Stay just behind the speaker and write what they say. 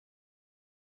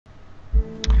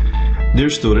Dear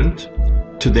student,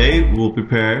 today we'll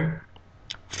prepare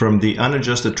from the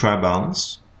Unadjusted Trial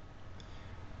Balance,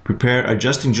 prepare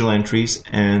adjusting journal entries,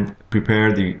 and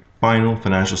prepare the final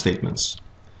financial statements.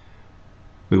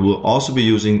 We will also be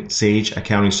using Sage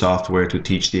accounting software to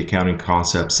teach the accounting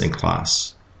concepts in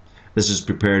class. This is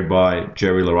prepared by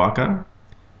Jerry LaRocca,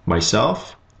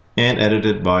 myself, and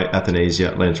edited by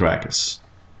Athanasia Lentrakis.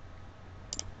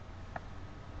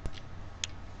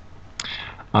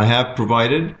 I have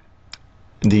provided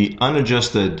the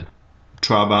unadjusted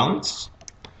trial balance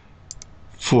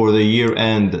for the year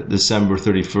end December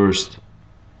 31st,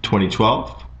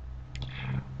 2012.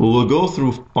 We will go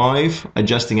through 5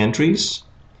 adjusting entries,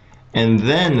 and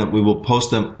then we will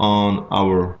post them on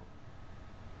our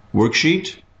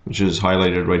worksheet, which is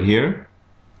highlighted right here.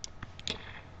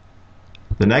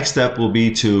 The next step will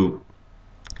be to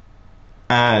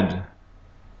add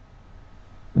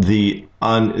the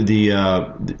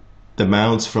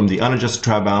amounts from the unadjusted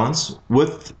trial balance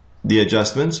with the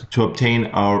adjustments to obtain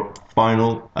our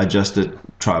final adjusted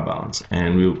trial balance,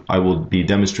 and I will be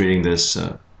demonstrating this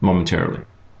momentarily.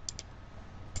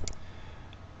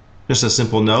 Just a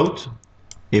simple note,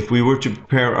 if we were to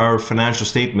prepare our financial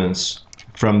statements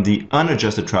from the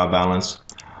unadjusted trial balance,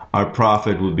 our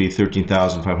profit would be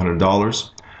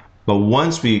 $13,500, but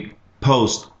once we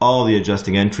post all the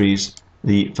adjusting entries,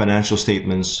 the financial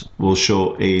statements will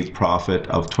show a profit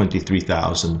of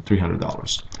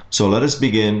 $23,300. So let us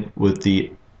begin with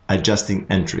the adjusting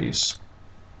entries.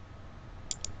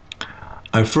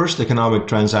 Our first economic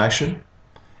transaction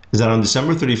is that on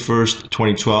December 31st,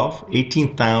 2012,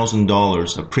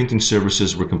 $18,000 of printing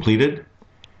services were completed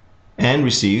and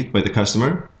received by the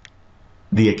customer.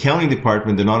 The accounting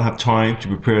department did not have time to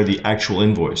prepare the actual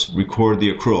invoice, record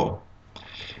the accrual.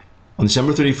 On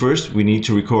December 31st, we need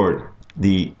to record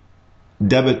the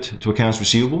debit to accounts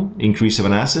receivable, increase of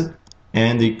an asset,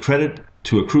 and the credit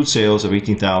to accrued sales of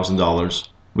 $18,000,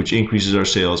 which increases our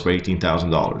sales by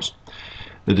 $18,000.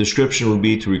 The description will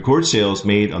be to record sales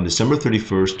made on December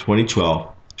 31st, 2012,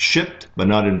 shipped but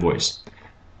not invoiced.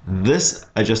 This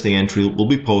adjusting entry will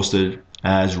be posted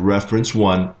as reference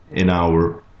 1 in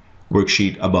our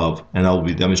worksheet above, and I will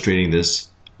be demonstrating this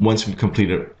once we've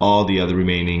completed all the other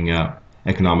remaining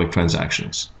economic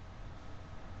transactions.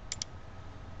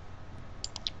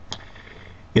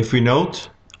 If we note,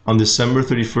 on December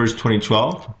 31st,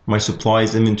 2012, my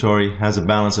supplies inventory has a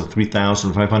balance of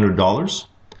 $3,500.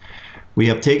 We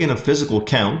have taken a physical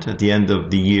count at the end of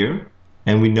the year,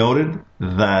 and we noted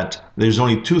that there's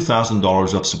only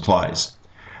 $2,000 of supplies.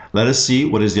 Let us see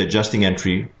what is the adjusting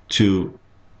entry to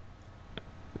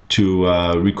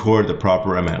record the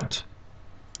proper amount.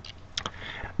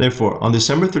 Therefore, on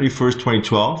December 31st,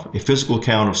 2012, a physical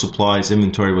count of supplies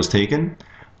inventory was taken.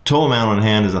 Total amount on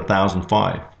hand is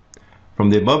 $1,005.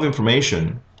 From the above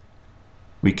information,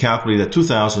 we calculate that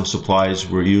 2,000 supplies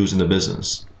were used in the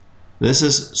business. This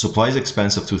is supplies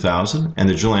expense of 2,000, and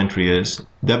the journal entry is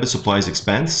debit supplies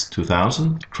expense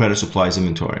 2,000, credit supplies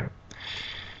inventory.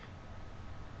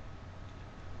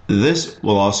 This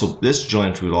journal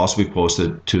entry will also be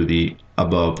posted to the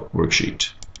above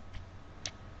worksheet.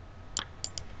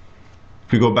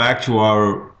 If we go back to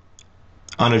our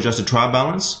unadjusted trial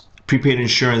balance, prepaid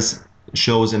insurance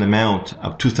shows an amount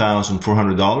of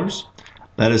 $2,400.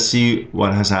 Let us see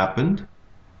what has happened.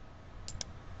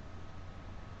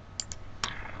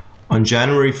 On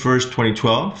January 1st,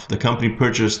 2012, the company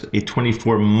purchased a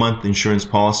 24-month insurance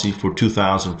policy for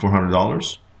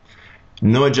 $2,400.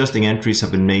 No adjusting entries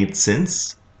have been made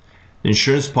since.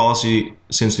 Since the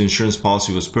insurance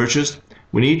policy was purchased,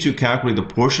 we need to calculate the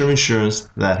portion of insurance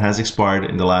that has expired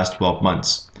in the last 12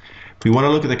 months. If we want to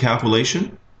look at the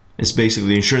calculation, it's basically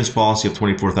the insurance policy of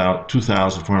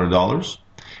 $2,400.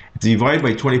 If divided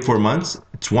by 24 months,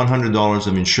 it's $100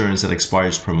 of insurance that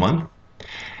expires per month.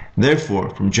 Therefore,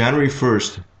 from January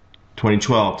 1st,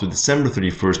 2012 to December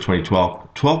 31st,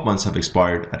 2012, 12 months have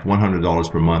expired at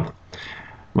 $100 per month.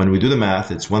 When we do the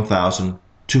math, it's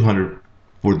 $1,200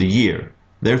 for the year.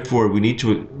 Therefore, we need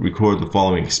to record the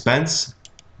following expense: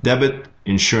 debit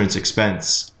insurance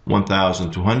expense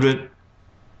 $1,200,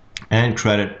 and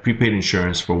credit prepaid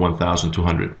insurance for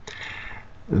 $1,200.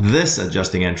 This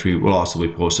adjusting entry will also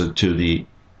be posted to the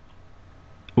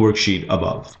worksheet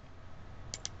above.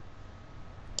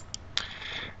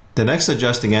 The next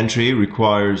adjusting entry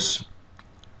requires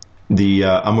the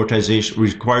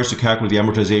to calculate the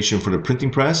amortization for the printing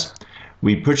press.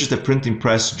 We purchased a printing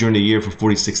press during the year for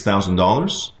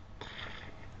 $46,000,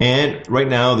 and right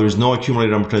now there is no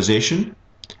accumulated amortization.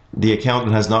 The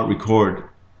accountant has not recorded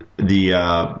the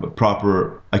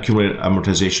proper accumulated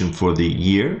amortization for the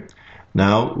year.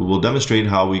 Now we will demonstrate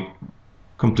how we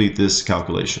complete this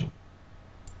calculation.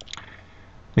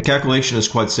 The calculation is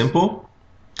quite simple.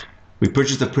 We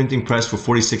purchased a printing press for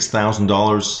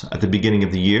 $46,000 at the beginning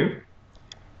of the year.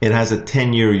 It has a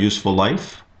 10-year useful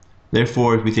life.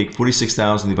 Therefore, if we take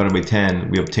 $46,000 divided by 10,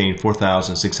 we obtain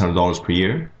 $4,600 per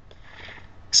year.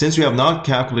 Since we have not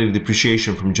calculated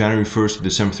depreciation from January 1st to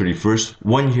December 31st,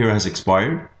 1 year has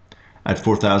expired at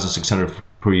 $4,600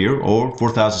 per year, or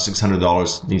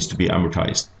 $4,600 needs to be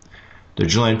amortized. The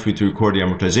journal entry to record the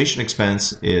amortization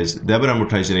expense is debit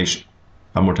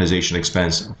amortization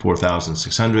expense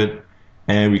 $4,600,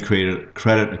 and we created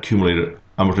credit accumulated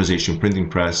amortization printing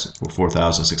press for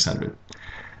 $4,600.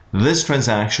 This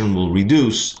transaction will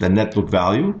reduce the net book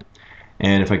value,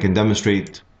 and if I can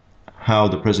demonstrate how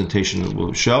the presentation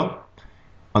will show,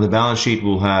 on the balance sheet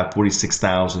we'll have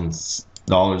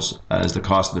 $46,000 as the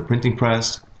cost of the printing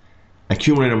press.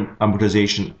 Accumulated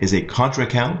amortization is a contra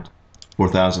account,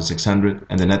 $4,600,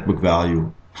 and the net book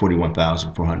value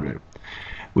 $41,400.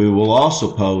 We will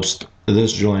also post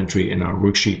this journal entry in our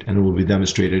worksheet, and it will be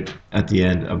demonstrated at the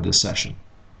end of this session.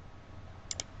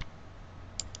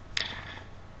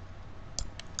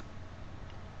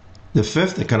 The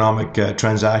fifth economic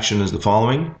transaction is the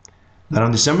following: that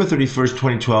on December 31st,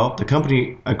 2012, the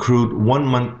company accrued 1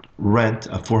 month rent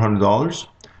of $400,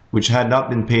 which had not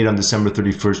been paid on December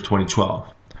 31st, 2012.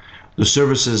 The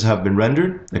services have been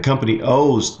rendered. The company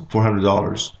owes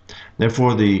 $400.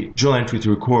 Therefore, the journal entry to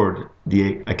record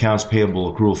the accounts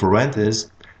payable accrual for rent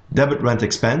is debit rent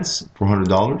expense,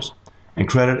 $400, and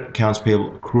credit accounts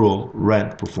payable accrual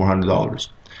rent for $400.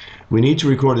 We need to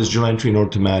record this journal entry in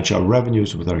order to match our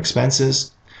revenues with our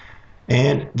expenses,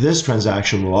 and this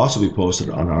transaction will also be posted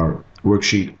on our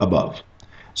worksheet above.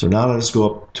 So now let us go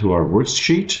up to our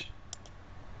worksheet.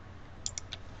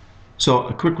 So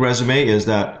a quick resume is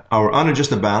that our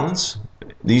unadjusted balance,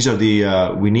 these are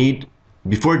the,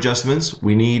 before adjustments,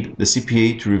 we need the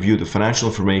CPA to review the financial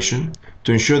information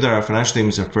to ensure that our financial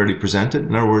statements are fairly presented.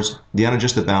 In other words, the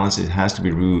unadjusted balance, it has to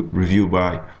be reviewed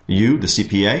by you, the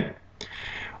CPA.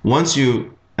 Once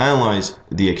you analyze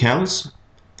the accounts,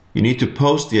 you need to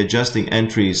post the adjusting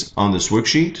entries on this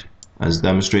worksheet, as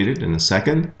demonstrated in a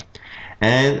second.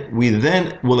 And we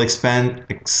then will extend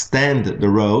the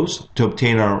rows to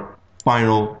obtain our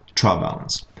final trial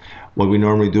balance. What we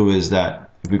normally do is that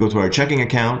if we go to our checking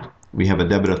account, we have a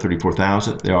debit of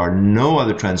 $34,000. There are no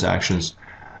other transactions.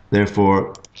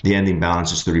 Therefore, the ending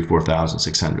balance is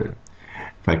 $34,600.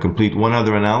 If I complete one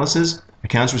other analysis,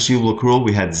 accounts receivable accrual,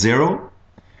 we had 0.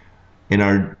 In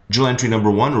our journal entry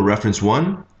number 1, or reference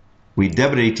 1, we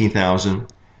debited $18,000,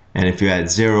 and if you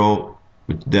add 0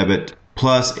 with debit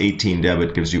plus 18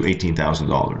 debit gives you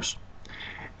 $18,000.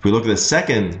 If we look at the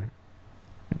second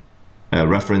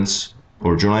reference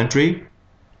or journal entry,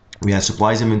 we had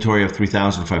supplies inventory of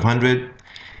 $3,500.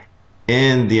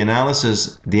 In the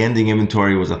analysis, the ending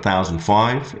inventory was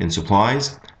 $1,005 in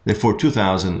supplies. Therefore,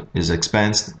 $2,000 is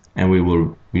expensed, and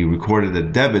we recorded a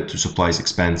debit to supplies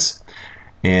expense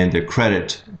and a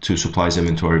credit to supplies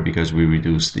inventory because we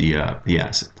reduced the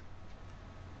asset.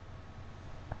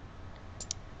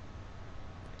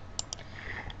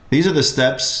 These are the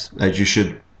steps that you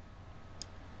should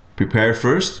prepare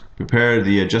first. Prepare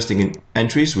the adjusting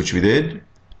entries, which we did.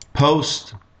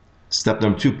 Step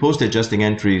number 2, post the adjusting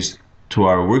entries to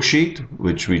our worksheet,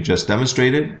 which we just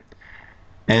demonstrated.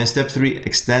 And step 3,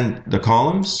 extend the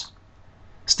columns.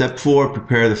 Step 4,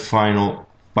 prepare the final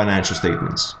financial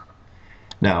statements.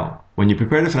 Now, when you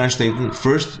prepare the financial statement,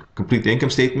 first, complete the income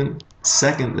statement.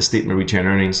 Second, the statement of retained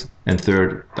earnings. And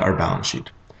third, our balance sheet.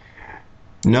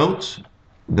 Note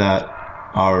that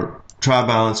our trial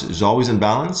balance is always in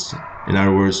balance. In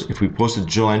other words, if we posted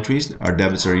journal entries, our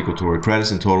debits are equal to our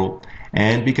credits in total.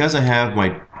 And because I have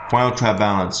my final trial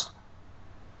balance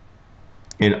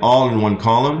all in one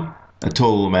column, a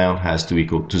total amount has to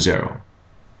equal to 0.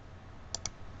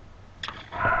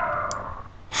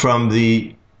 From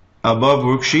the above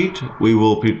worksheet, we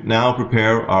will now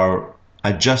prepare our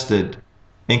adjusted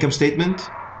income statement.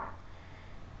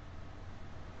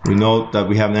 We note that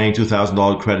we have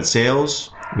 $92,000 credit sales,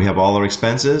 we have all our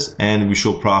expenses, and we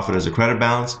show profit as a credit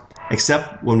balance,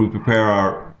 except when we prepare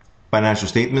our financial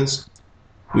statements,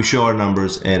 we show our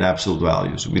numbers in absolute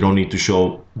values. We don't need to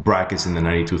show brackets in the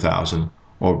 $92,000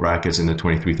 or brackets in the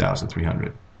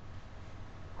 $23,300.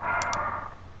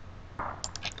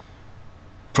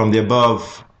 From the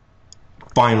above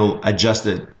final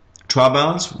adjusted trial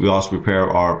balance, we also prepare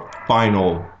our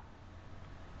final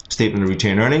statement of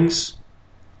retained earnings.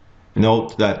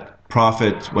 Note that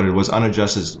profit, when it was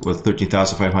unadjusted, was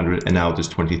 $13,500, and now it is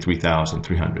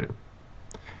 $23,300.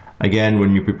 Again,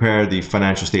 when you prepare the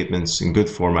financial statements in good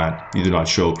format, you do not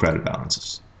show credit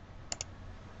balances.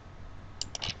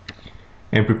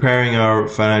 In preparing our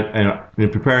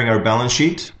balance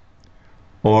sheet,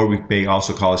 or we may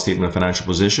also call a statement of financial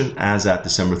position, as at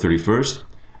December 31st,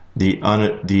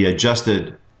 the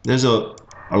adjusted, there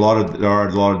are a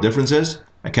lot of differences.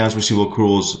 Accounts receivable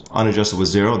accruals unadjusted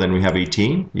was 0, then we have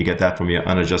 18. You get that from your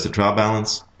unadjusted trial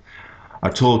balance.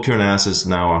 Our total current assets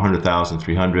now are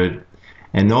 100,300.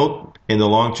 And note, in the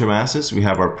long-term assets, we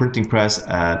have our printing press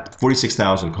at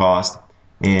 46,000 cost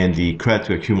and the credit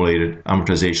to accumulated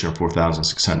amortization of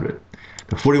 4,600.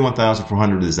 The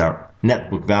 41,400 is our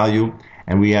net book value,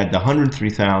 and we add the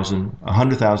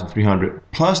 100,300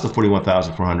 plus the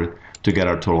 41,400 to get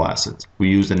our total assets. We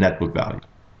use the net book value.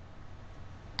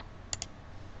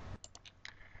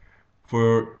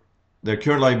 For the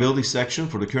current liability section,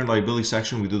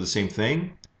 we do the same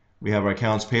thing. We have our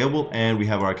accounts payable, and we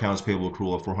have our accounts payable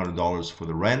accrual of $400 for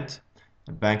the rent.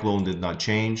 The bank loan did not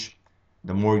change.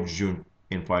 The mortgage due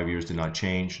in 5 years did not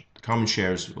change. The common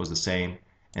shares was the same.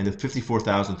 And the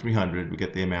 54,300, we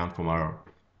get the amount from our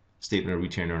statement of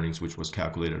retained earnings, which was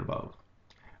calculated above.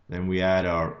 Then we add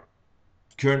our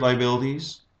current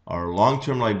liabilities, our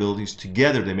long-term liabilities.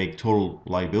 Together they make total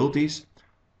liabilities,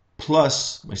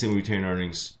 plus my statement of retained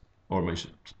earnings,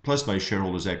 plus my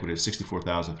shareholders' equity of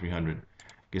 64,300.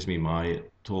 Gives me my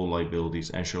total liabilities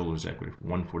and shareholders' equity of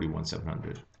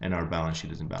 141,700, and our balance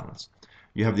sheet is in balance.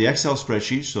 You have the Excel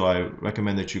spreadsheet, so I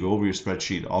recommend that you go over your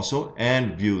spreadsheet also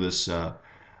and view this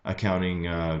accounting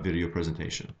video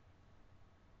presentation.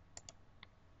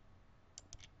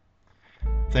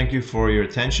 Thank you for your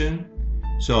attention.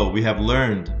 So we have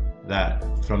learned that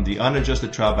from the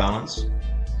unadjusted trial balance,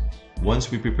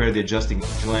 once we prepare the adjusting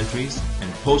journal entries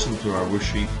and post them to our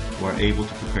worksheet, we're able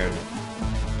to prepare the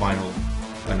final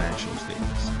financial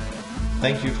statements.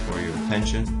 Thank you for your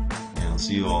attention, and I'll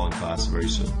see you all in class very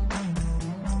soon.